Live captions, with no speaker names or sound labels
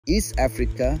East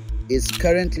Africa is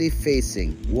currently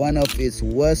facing one of its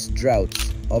worst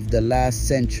droughts of the last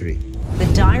century. The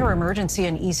dire emergency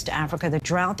in East Africa, the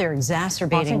drought there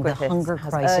exacerbating the hunger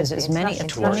crisis as many as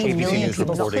 20 million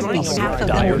people, half of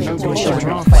them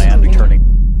children.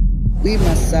 We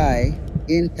Maasai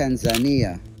in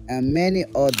Tanzania and many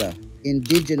other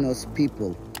indigenous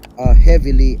people are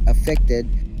heavily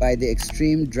affected by the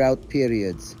extreme drought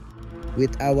periods.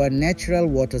 With our natural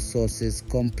water sources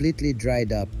completely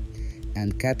dried up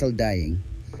and cattle dying,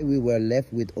 we were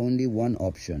left with only one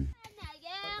option: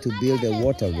 to build a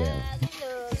water well.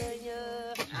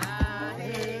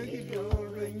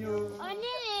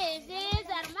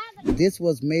 This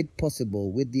was made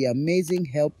possible with the amazing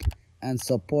help and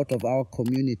support of our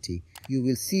community. You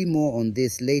will see more on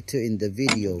this later in the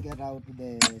video. Get out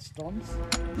the stones.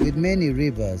 With many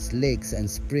rivers, lakes and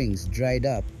springs dried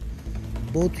up,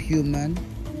 both human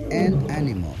and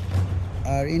animal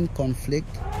are in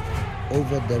conflict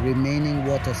over the remaining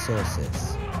water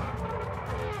sources.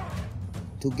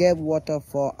 To get water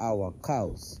for our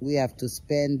cows, we have to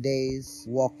spend days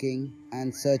walking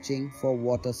and searching for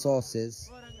water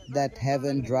sources that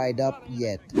haven't dried up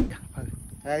yet.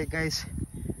 Hi guys,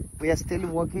 we are still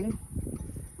walking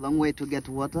long way to get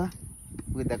water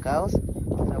with the cows.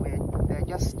 So they're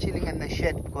just chilling in the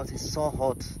shed because it's so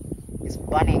hot. It's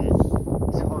burning.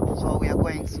 It's hot. So we are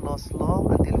going slow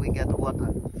until we get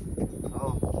water.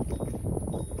 So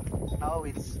now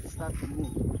it's starting to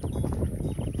move.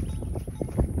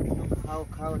 How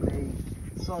cow they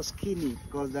so skinny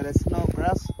because there is no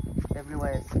grass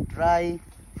everywhere. It's dry,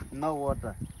 no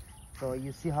water. So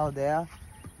you see how they are.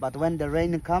 But when the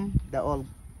rain comes, they all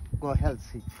go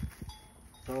healthy.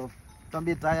 So don't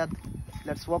be tired.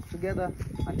 Let's walk together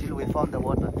until we found the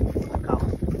water for the cow.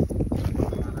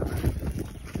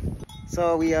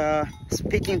 So we are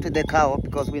speaking to the cow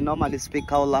because we normally speak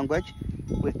cow language.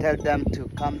 We tell them to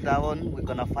calm down. We're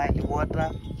gonna find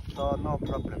water, so no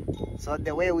problem. So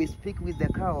the way we speak with the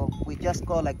cow, we just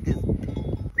go like this.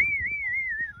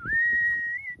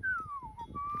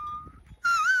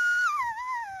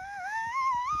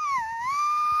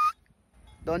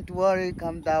 Don't worry,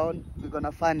 calm down, we're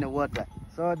gonna find the water.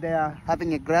 So they are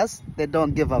having a grass, they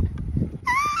don't give up.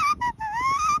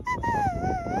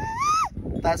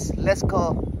 Let's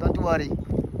go, don't worry.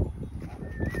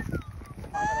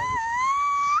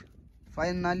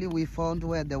 Finally, we found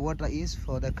where the water is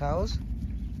for the cows.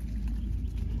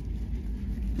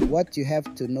 What you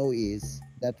have to know is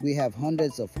that we have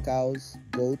hundreds of cows,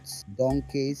 goats,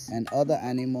 donkeys, and other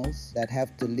animals that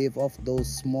have to live off those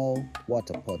small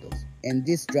water puddles. In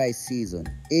this dry season,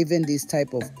 even this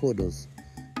type of puddles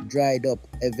dried up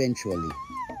eventually.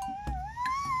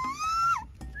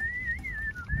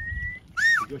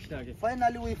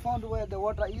 Finally, we found where the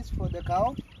water is for the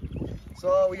cow.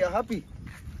 So we are happy.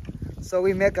 So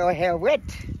we make our hair wet.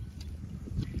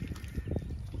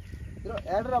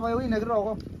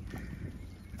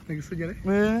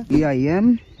 Here I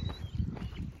am.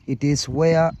 It is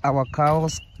where our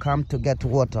cows come to get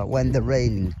water when the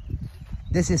rain.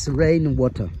 This is rain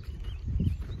water.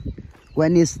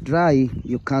 When it's dry,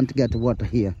 you can't get water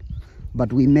here.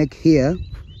 But we make here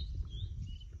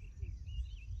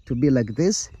to be like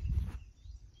this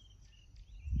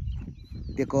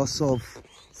because of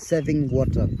saving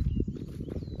water.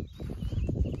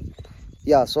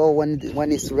 Yeah, so when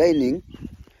it's raining,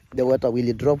 the water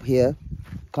will drop here,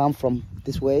 come from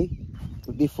this way,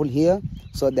 to be full here,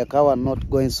 so the cow are not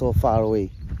going so far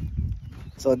away.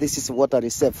 So this is water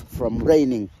reserve from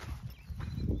raining.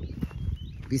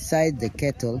 Besides the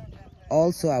cattle,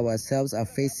 also ourselves are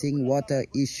facing water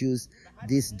issues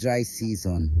this dry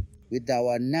season. With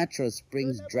our natural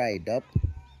springs dried up,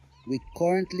 we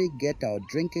currently get our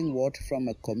drinking water from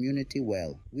a community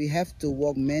well. We have to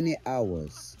walk many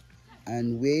hours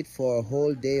and wait for a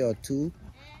whole day or two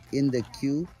in the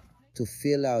queue to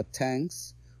fill our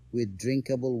tanks with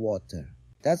drinkable water.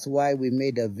 That's why we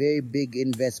made a very big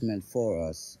investment for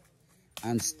us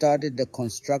and started the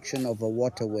construction of a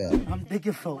water well. I'm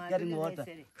digging for getting water.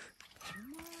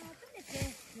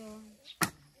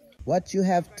 What you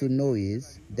have to know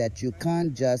is that you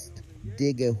can't just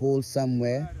dig a hole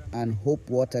somewhere and hope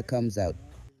water comes out.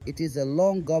 It is a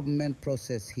long government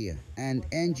process here, and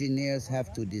engineers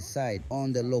have to decide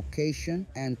on the location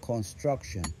and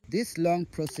construction. This long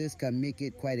process can make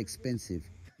it quite expensive.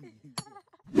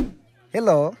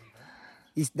 Hello,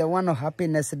 it's the one of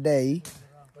happiness day.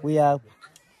 We are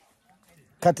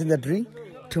cutting the tree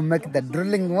to make the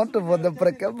drilling water for the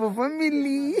Prakapo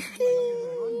family.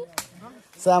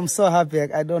 So I'm so happy.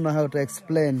 I don't know how to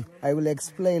explain. I will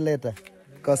explain later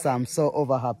because I'm so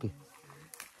over happy.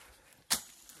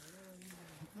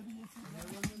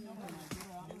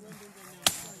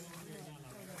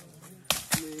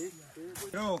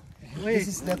 This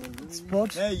is the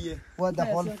spot where the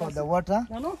hole for the water,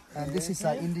 and this is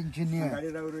our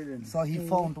indigenous. So he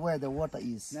found where the water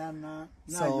is.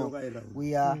 So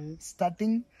we are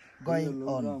starting going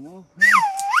on.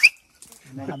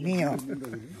 Amigo.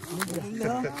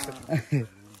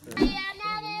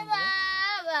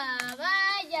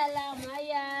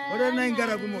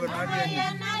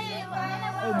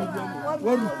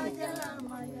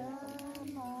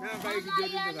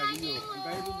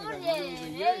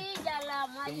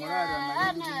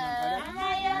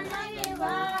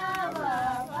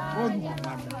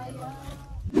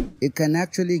 It can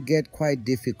actually get quite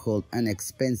difficult and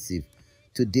expensive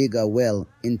to dig a well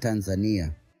in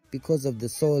Tanzania because of the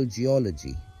soil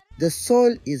geology. The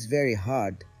soil is very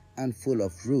hard and full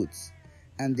of roots,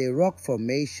 and the rock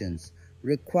formations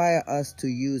require us to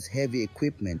use heavy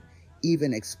equipment,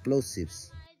 even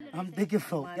explosives. I'm digging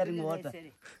for getting water.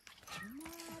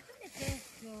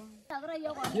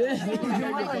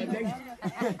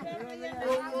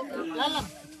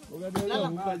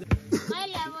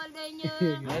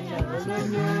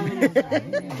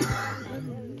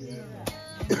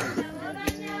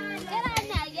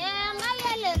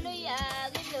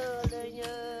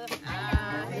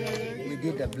 We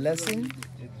did a blessing,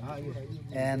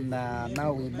 and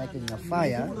now we're making a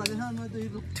fire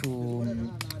to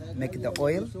make the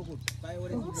oil.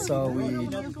 So we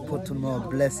put more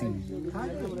blessing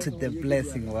to the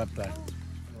blessing water.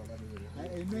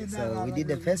 So we did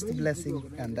the first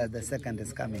blessing, and the second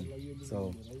is coming.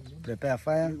 So prepare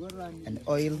fire and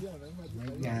oil,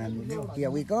 and here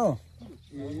we go.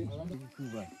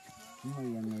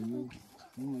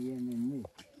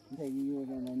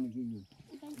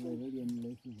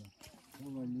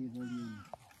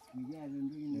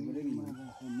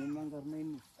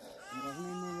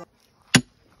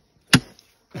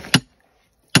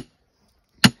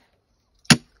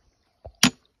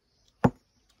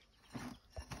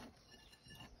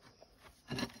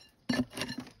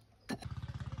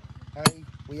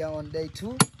 We are on day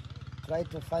 2, try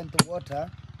to find the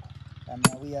water, and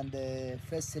we are on the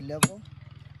first level.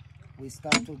 We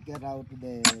start to get out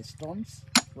the stones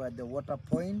where the water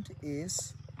point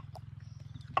is,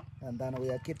 and then we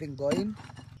are keeping going.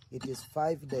 It is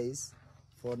 5 days,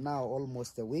 for now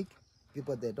almost a week.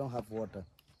 People, they don't have water.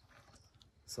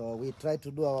 So we try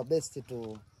to do our best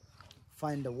to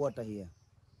find the water here.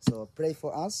 So pray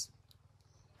for us.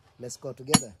 Let's go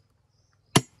together.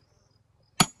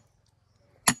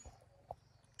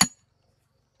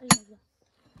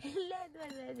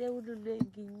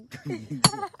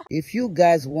 If you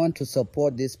guys want to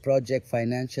support this project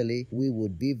financially, we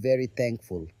would be very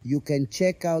thankful. You can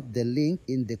check out the link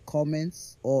in the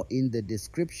comments or in the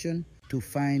description to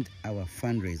find our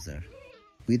fundraiser.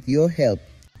 With your help,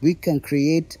 we can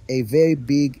create a very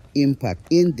big impact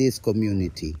in this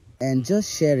community, and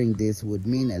just sharing this would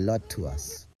mean a lot to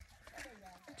us.